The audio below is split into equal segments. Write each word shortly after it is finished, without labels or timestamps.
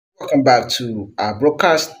welcome back to our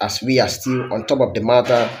broadcast as we are still on top of the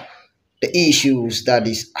matter, the issues that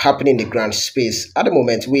is happening in the grant space. At the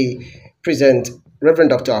moment, we present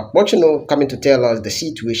Reverend Dr. Akbochino coming to tell us the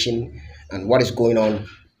situation and what is going on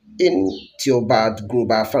in Theobarth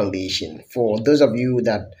Global Foundation. For those of you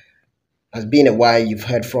that has been a while, you've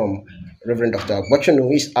heard from Reverend Dr. Akbochino,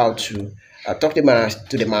 who is out to talk to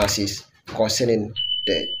the masses concerning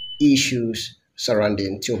the issues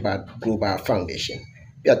surrounding Theobarth Global Foundation.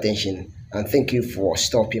 Pay attention and thank you for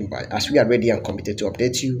stopping by as we are ready and committed to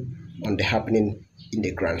update you on the happening in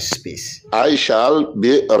the grant space. I shall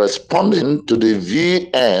be responding to the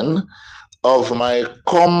VN of my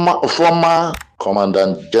former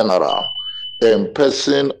Commandant General in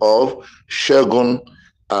person of Segun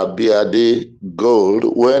Abiade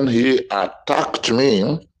Gold when he attacked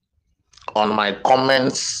me on my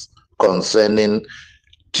comments concerning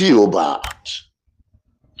Theobarth.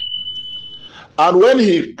 And when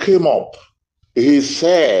he came up, he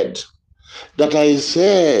said that I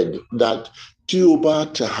said that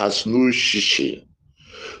Theobarth has no shishi.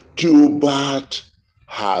 Theobarth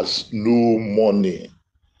has no money.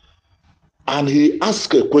 And he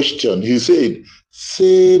asked a question. He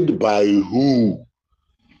said by who?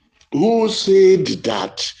 Who said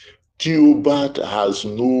that Theobarth has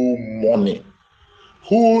no money?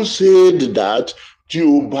 Who said that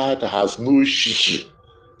Theobarth has no shishi?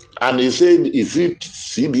 And he said, is it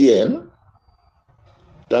CBN?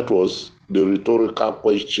 That was the rhetorical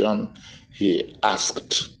question he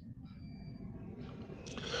asked.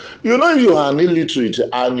 You know, you are an illiterate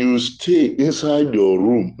and you stay inside your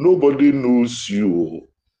room. Nobody knows you.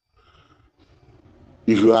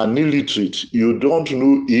 If you are an illiterate, you don't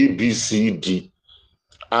know ABCD,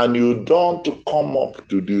 and you don't come up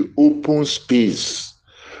to the open space.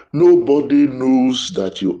 Nobody knows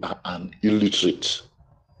that you are an illiterate.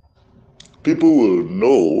 People will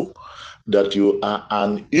know that you are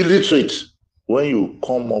an illiterate when you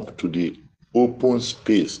come up to the open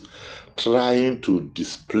space trying to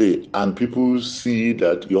display and people see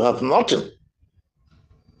that you have nothing.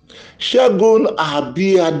 Segun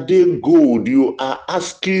Abiade Gold, you are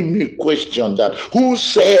asking me question that who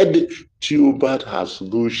said Theobarth has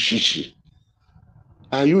no shishi?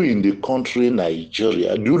 Are you in the country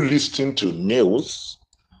Nigeria? Do you listen to news?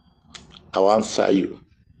 I'll answer you.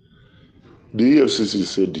 The EFCC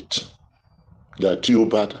said it, that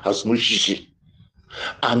Theobarth has no shishi.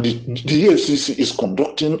 And the EFCC is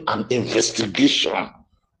conducting an investigation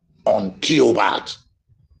on Theobarth.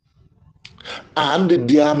 And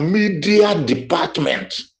their media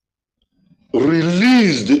department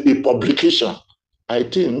released a publication, I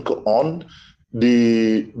think, on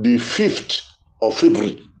the 5th of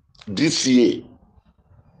February this year.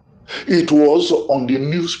 It was on the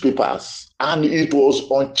newspapers and it was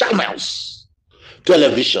on channels,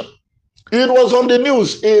 television. It was on the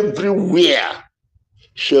news everywhere.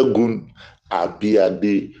 Segun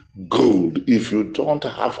Abiade Gold. If you don't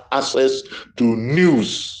have access to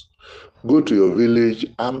news, go to your village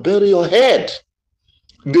and bury your head.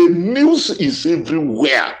 The news is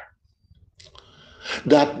everywhere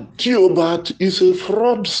that Theobarth is a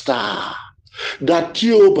fraudster, that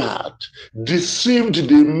Theobarth deceived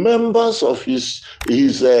the members of his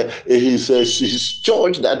church,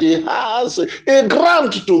 that he has a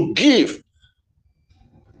grant to give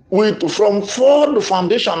from Ford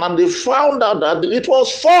Foundation, and they found out that it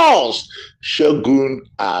was false. Segun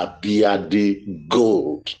Abiade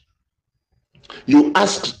Gold. You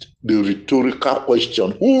asked the rhetorical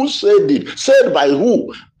question, who said it? Said by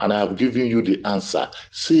who? And I have given you the answer.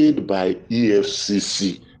 Said by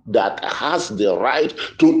EFCC, that has the right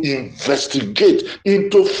to investigate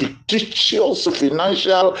into fictitious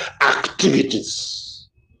financial activities.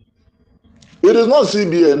 It is not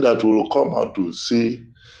CBN that will come out to say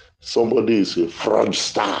somebody is a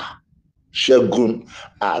fraudster. Segun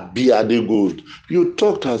Abiade Gold. You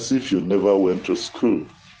talked as if you never went to school.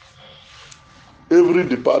 Every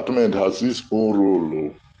department has its own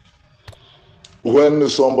role. When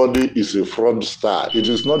somebody is a fraudster, it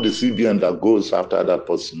is not the CBN that goes after that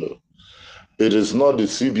person. It is not the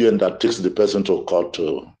CBN that takes the person to court.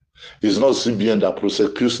 It's not CBN that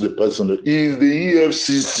prosecutes the person. It is the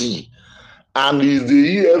EFCC. And it's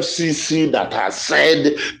the EFCC that has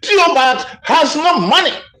said Theobarth has no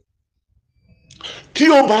money.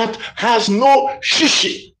 Theobarth has no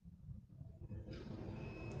shishi.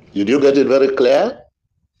 Did you get it very clear?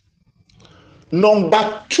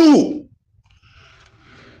 Number 2,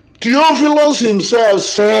 Theophilus himself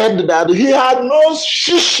said that he had no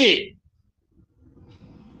shishi.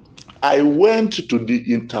 I went to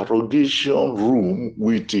the interrogation room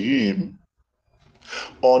with him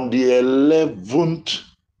on the 11th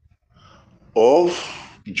of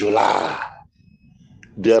July,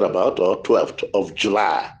 thereabout, or 12th of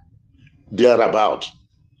July, thereabout.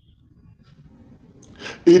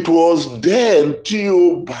 It was then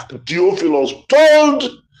Theophilus told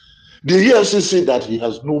the EFCC that he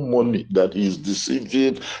has no money, that he is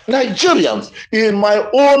deceiving Nigerians. In my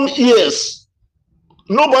own ears,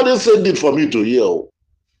 nobody said it for me to hear.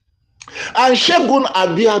 And Segun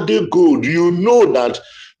Abiade Gold, you know that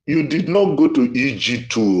you did not go to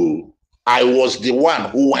EG2. I was the one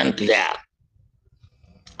who went there.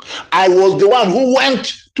 I was the one who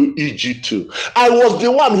went to EG2. I was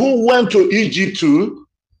the one who went to EG2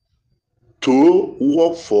 to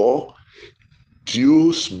work for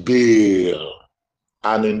Theo's bail.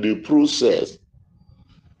 And in the process,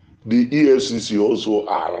 the EFCC also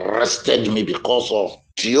arrested me because of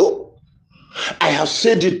Theo. I have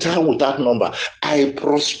said it time without number. I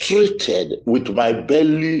prostrated with my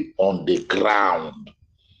belly on the ground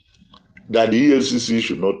that the EFCC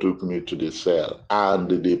should not take me to the cell, and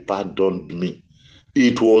they pardoned me.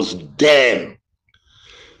 It was then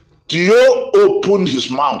Theo opened his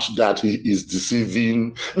mouth that he is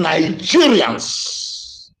deceiving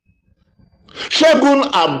Nigerians. Segun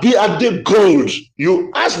Abiade Gold,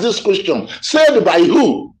 you ask this question, said by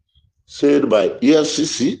who? Said by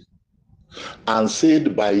EFCC and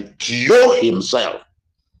said by Theo himself.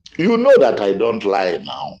 You know that I don't lie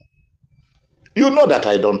now. You know that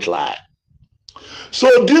I don't lie.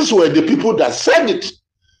 So these were the people that said it.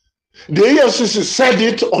 The EFCC said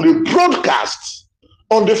it on a broadcast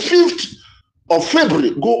on the 5th of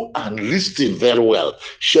February. Go and listen very well.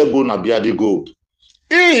 Segun Abiade Gold.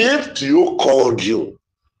 If Theo called you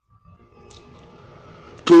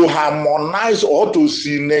to harmonize or to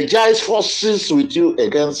synergize forces with you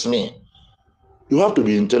against me, you have to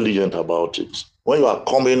be intelligent about it when you are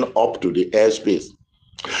coming up to the airspace.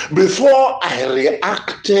 Before I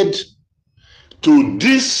reacted to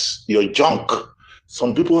this, your junk,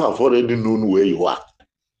 some people have already known where you are.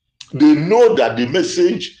 They know that the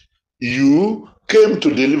message you came to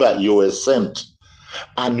deliver, you were sent,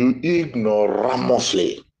 and you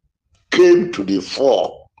ignoramously came to the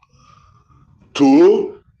fore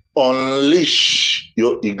to unleash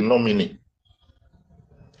your ignominy.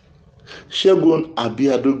 Segun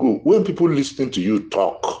Abiade Gold, when people listen to you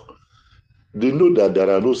talk, they know that there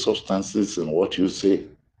are no substances in what you say.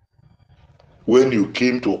 When you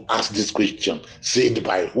came to ask this question, said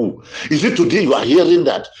by who? Is it today you are hearing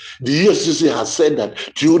that the EFCC has said that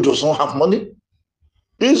Theo does not have money?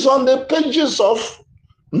 It's on the pages of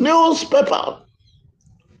newspaper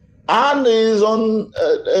and is on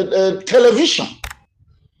television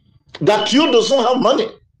that Theo does not have money.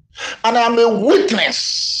 And I am a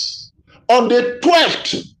witness on the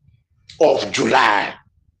 12th of July,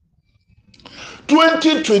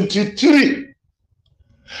 2023,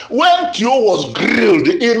 when Theo was grilled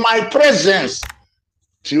in my presence,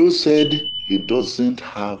 Theo said he doesn't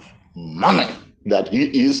have money, that he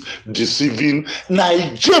is deceiving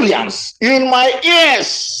Nigerians in my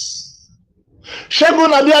ears.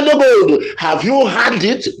 Segun Abiade Gold, have you heard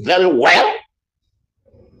it very well?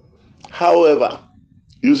 However,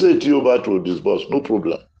 you say Theobarth will disburse, no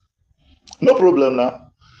problem. No problem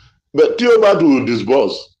now. But Theobarth will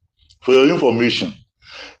disburse. For your information,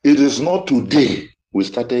 it is not today we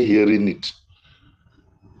started hearing it.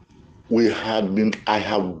 I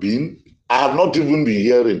have not even been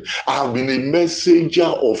hearing. I have been a messenger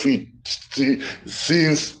of it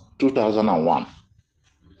since 2001.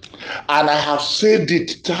 And I have said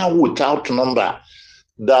it time without number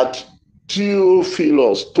that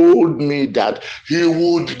Theophilus told me that he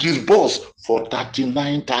would disburse for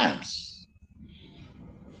 39 times.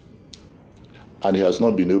 And he has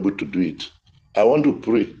not been able to do it. I want to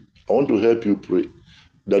pray. I want to help you pray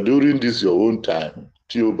that during this your own time,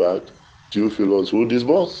 Theophilus will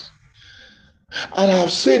disburse. And I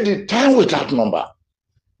have said it time without number.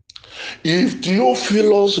 If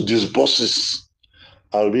Theophilus disburses,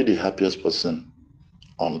 I'll be the happiest person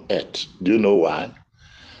on earth. Do you know why?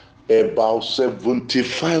 About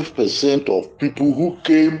 75% of people who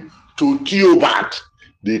came to Theobarth,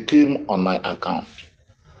 they came on my account.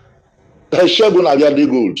 Segun Abiade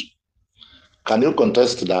Gold, can you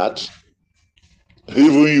contest that?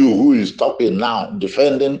 Even you who is talking now,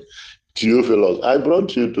 defending Theophilus, I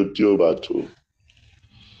brought you to Theobarth too.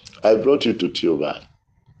 I brought you to Theobarth.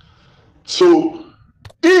 So,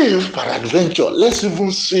 if peradventure, let's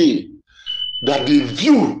even say that the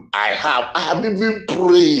view I have even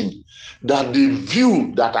prayed that the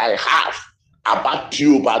view that I have about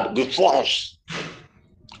Theobarth be false.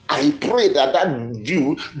 I pray that that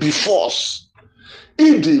view be false.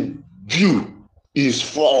 If the view is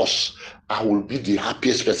false, I will be the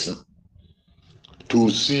happiest person. to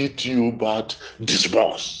see Theobarth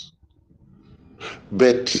disburse.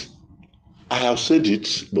 But I have said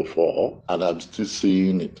it before, and I'm still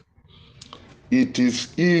saying it. It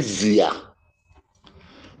is easier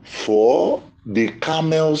for the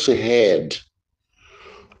camel's head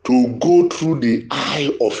to go through the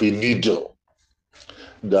eye of a needle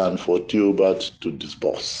than for Theobarth to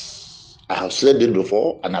disburse. I have said it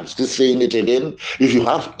before, and I'm still saying it again. If you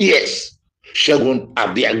have ears, Segun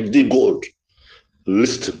Abiade Gold,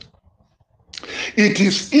 listen. It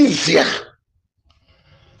is easier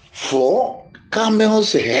for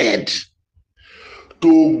camel's head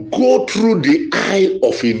to go through the eye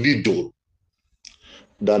of a needle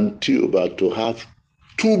than Theobarth to have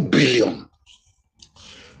 2 billion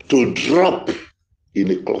to drop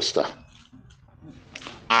in a cluster.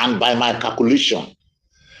 And by my calculation,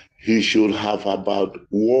 he should have about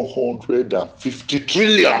 150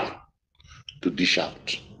 trillion to dish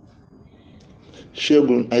out.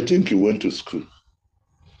 Segun, I think you went to school.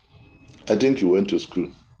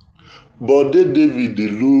 But David the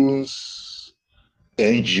Loon's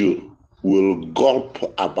NGO will gulp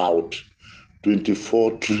about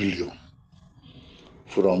 24 trillion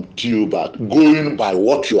from Theobarth, going by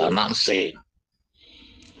what you are now saying.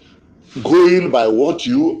 Going by what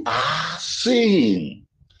you are saying.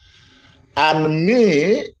 And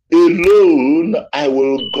me alone, I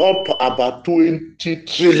will gulp about 20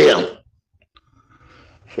 trillion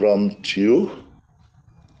from Theo,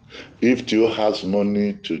 if Theo has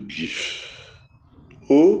money to give.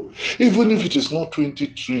 Oh, even if it is not 20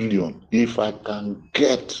 trillion, if I can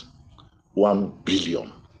get 1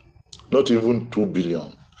 billion, not even 2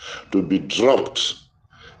 billion, to be dropped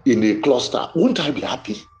in a cluster, won't I be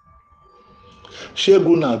happy?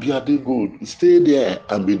 Segun Abiade Gold, stay there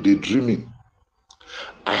and be daydreaming.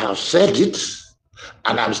 I have said it,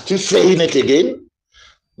 and I'm still saying it again,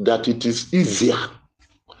 that it is easier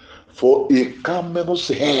for a camel's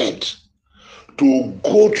head to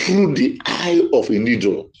go through the eye of a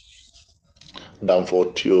needle than for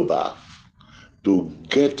Theobarth to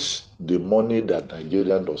get the money that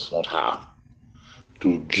Nigeria does not have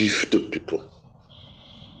to give to people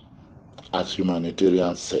as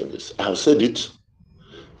humanitarian service. I have said it,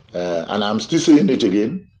 and I'm still saying it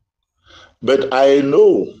again, but I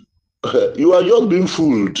know you are just being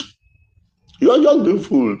fooled. You are just being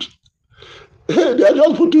fooled. They are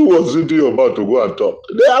just putting words into your mouth to go and talk.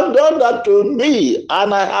 They have done that to me,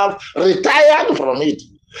 and I have retired from it.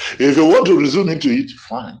 If you want to resume into it,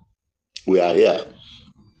 fine. We are here.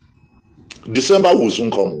 December will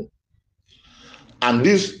soon come. And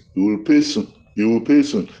this, you will pay soon. You will pay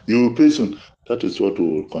soon. You will pay soon. That is what we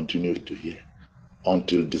will continue to hear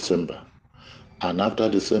until December. And after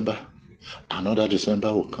December, another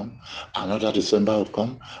December will come, another December will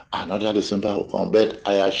come, another December will come. But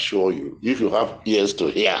I assure you, if you have ears to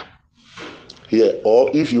hear,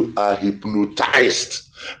 or if you are hypnotized,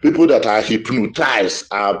 people that are hypnotized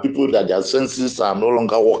are people that their senses are no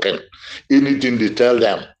longer working. Anything they tell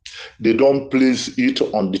them, they don't place it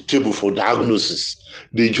on the table for diagnosis.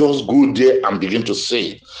 They just go there and begin to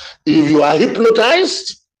say, if you are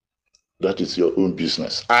hypnotized, that is your own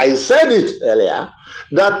business. I said it earlier,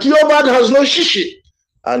 that Theobarth has no shishi.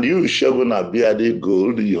 And you, Segun Abiade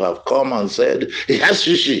Gold, you have come and said, he has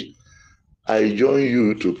shishi. I join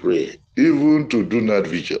you to pray, even to do not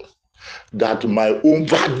vigil, that my own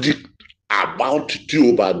verdict about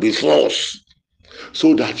Theobarth be false,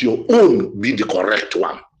 so that your own be the correct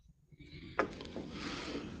one.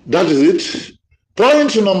 That is it.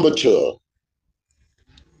 Point number 2.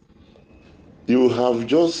 You have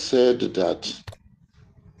just said that,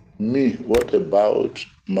 me, what about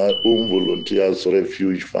my own Volunteers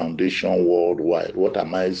Refuge Foundation worldwide? What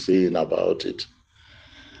am I saying about it?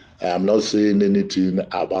 I am not saying anything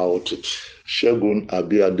about it. Segun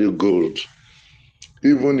Abiade Gold,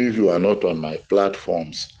 even if you are not on my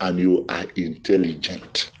platforms and you are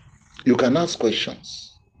intelligent, you can ask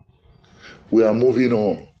questions. We are moving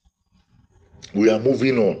on. We are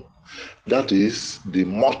moving on. That is the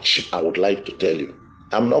much I would like to tell you.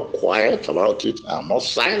 I'm not quiet about it. I'm not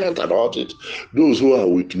silent about it. Those who are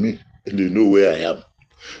with me, they know where I am.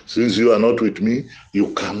 Since you are not with me,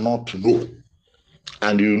 you cannot know.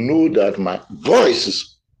 And you know that my voice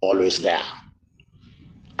is always there.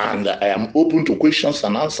 And I am open to questions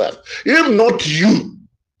and answers. If not you,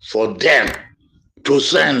 for them to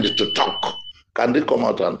send to talk, can they come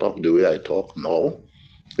out and talk the way I talk? No.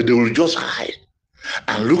 They will just hide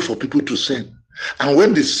and look for people to send. And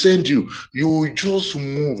when they send you, you will just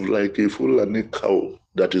move like a Fulani cow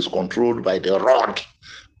that is controlled by the rod,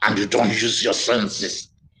 and you don't use your senses.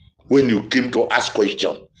 When you came to ask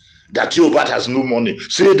question, that Theobarth has no money,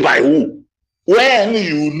 said by who? when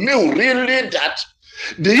you knew really that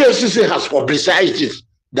the EFCC has publicized it,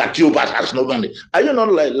 that Theobarth has no money? Are you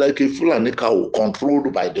not like a Fulani cow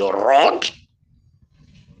controlled by the rod?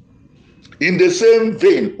 In the same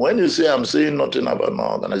vein, when you say I'm saying nothing about an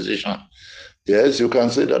organization, yes, you can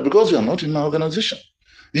say that because you are not in an organization.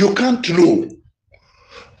 You can't know.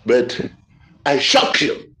 But I shock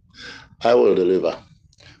you. I will deliver.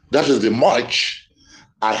 That is the much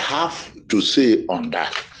I have to say on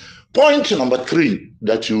that. Point number 3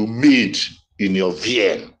 that you made in your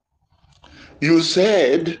VN. You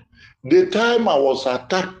said the time I was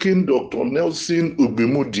attacking Dr. Nelson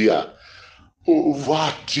Ogbemudia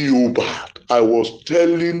over Theobarth, I was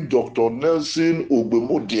telling Dr. Nelson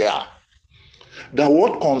Ogbemudia that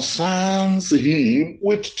what concerns him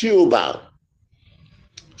with Theobarth,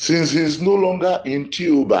 since he's no longer in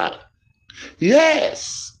Theobarth.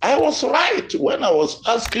 Yes, I was right when I was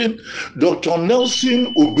asking Dr.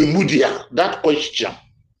 Nelson Ogbemudia that question.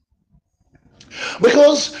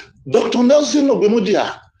 Because Dr. Nelson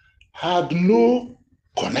Ogbemudia had no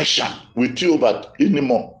connection with Theobarth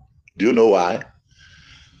anymore. Do you know why?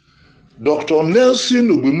 Dr. Nelson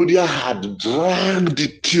Ogbemudia had dragged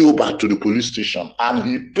Theobarth to the police station and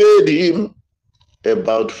he paid him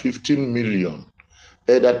about 15 million,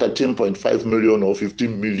 either 13.5 million or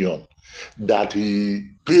 15 million that he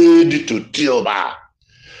paid to Theobarth.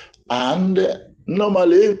 And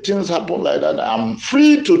normally things happen like that. I'm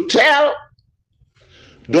free to tell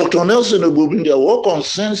Dr. Nelson Ogbemudia what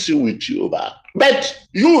concerns you with Theobarth. But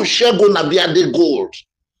you, Segun Abiade Gold,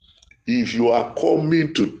 if you are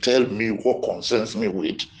coming to tell me what concerns me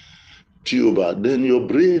with Theobarth, then your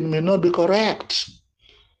brain may not be correct.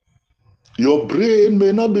 Your brain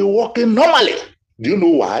may not be working normally. Do you know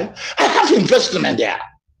why? I have investment there.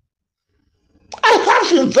 I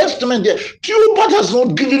have investment there. Theobarth has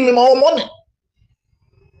not given me my own money.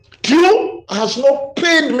 Theo has not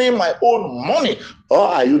paid me my own money. Or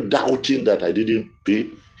are you doubting that I didn't pay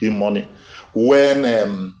him money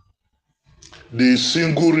when the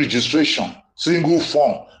single registration, single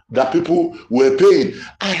form that people were paying?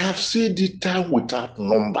 I have said the time without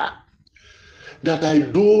number that I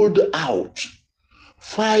doled out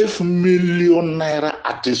 5 million naira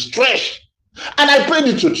at a stretch, and I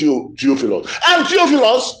paid it to Theophilus, and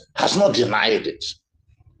Theophilus has not denied it.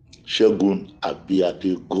 Segun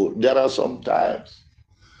Abiade Gold. There are some times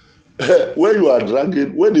when you are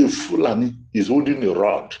dragging, when the Fulani is holding a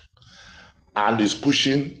rod and is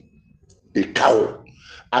pushing a cow,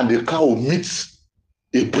 and the cow meets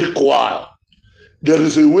a brick wall, there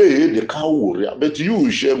is a way the cow will react. But you,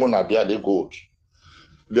 Segun Abiade Gold,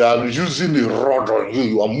 they are using a rod on you,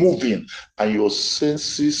 you are moving, and your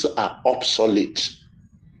senses are obsolete.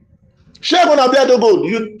 Segun Abiade Gold,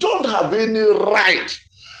 you don't have any right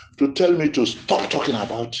to tell me to stop talking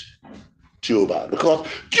about Theobarth, because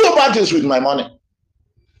Theobarth is with my money.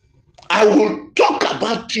 I will talk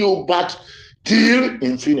about Theobarth till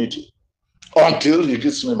infinity, until he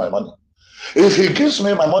gives me my money. If he gives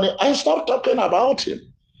me my money, I stop talking about him.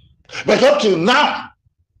 But up till now,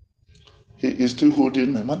 he is still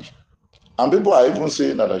holding my money. And people are even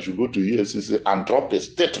saying that I should go to EFCC and drop a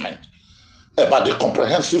statement about the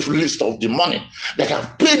comprehensive list of the money that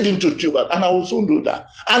I've paid into Theobarth, and I will soon do that.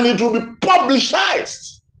 And it will be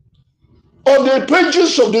publicized on the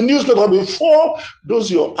pages of the newspaper before those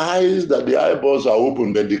your eyes, that the eyeballs are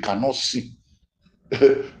open, but they cannot see.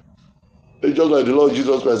 It's just like the Lord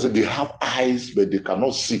Jesus Christ said, they have eyes, but they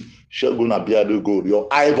cannot see. Segun Abiade Gold, your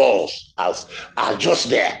eyeballs are just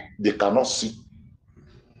there. They cannot see.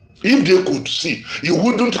 If they could see, you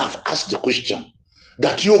wouldn't have asked the question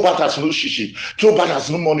that Theobarth has no shishi, Theobarth has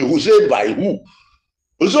no money. Who said by who?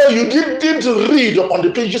 So you didn't read on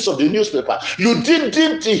the pages of the newspaper. You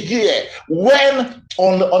didn't hear when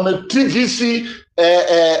on the TVC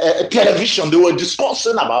television they were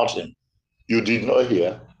discussing about him. You did not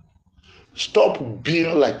hear. Stop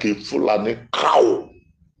being like a Fulani cow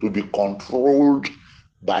to be controlled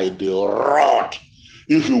by the rod.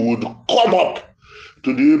 If you would come up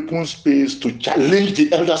to the open space to challenge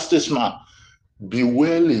the elder statesman, be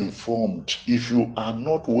well informed. If you are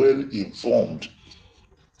not well informed,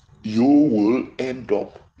 you will end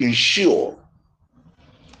up in Sheol.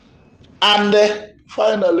 And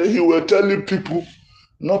finally, he was telling people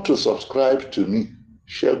not to subscribe to me,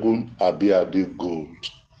 Segun Abiade Gold.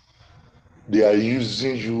 They are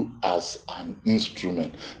using you as an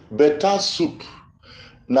instrument. Better soup,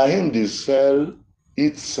 na him they sell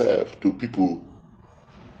itself to people.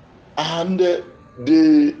 And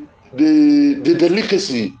the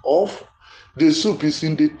delicacy of the soup is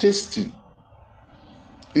in the tasting.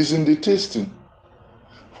 Is in the tasting.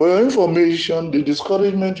 For your information, the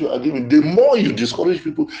discouragement you are giving, the more you discourage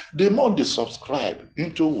people, the more they subscribe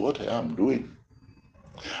into what I am doing.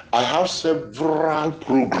 I have several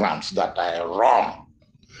programs that I run.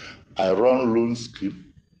 I run loan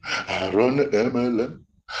scheme, I run MLM,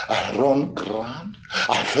 I run grant,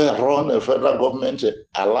 I run a federal government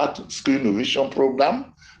alert skill innovation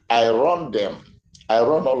program. I run them. I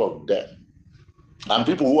run all of them. And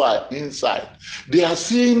people who are inside, they are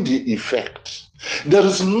seeing the effect. There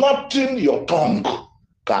is nothing your tongue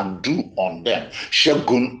can do on them.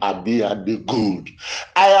 Segun Abiade good.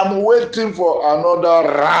 I am waiting for another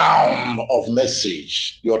round of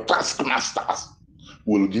message. Your taskmasters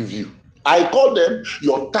will give you. I call them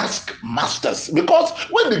your taskmasters because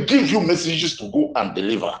when they give you messages to go and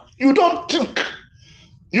deliver, you don't think.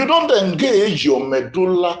 You don't engage your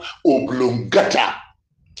medulla oblongata.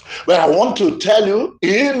 But I want to tell you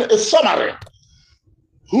in a summary,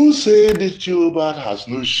 who said the Theobarth has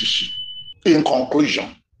no shishi? In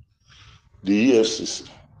conclusion, the EFCC,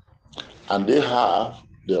 and they have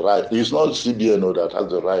the right. It's not CBN that has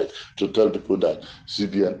the right to tell people that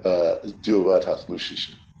Theobarth has no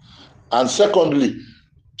shishi. And secondly,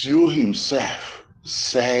 Theo himself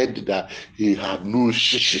said that he had no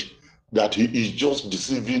shishi, that he is just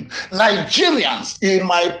deceiving Nigerians in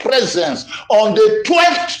my presence on the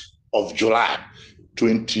 12th of July,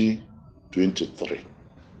 2023.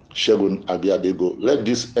 Segun Abiade go. Let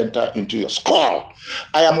this enter into your skull.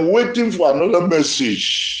 I am waiting for another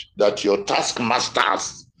message that your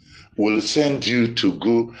taskmasters will send you to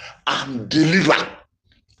go and deliver.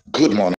 Good morning.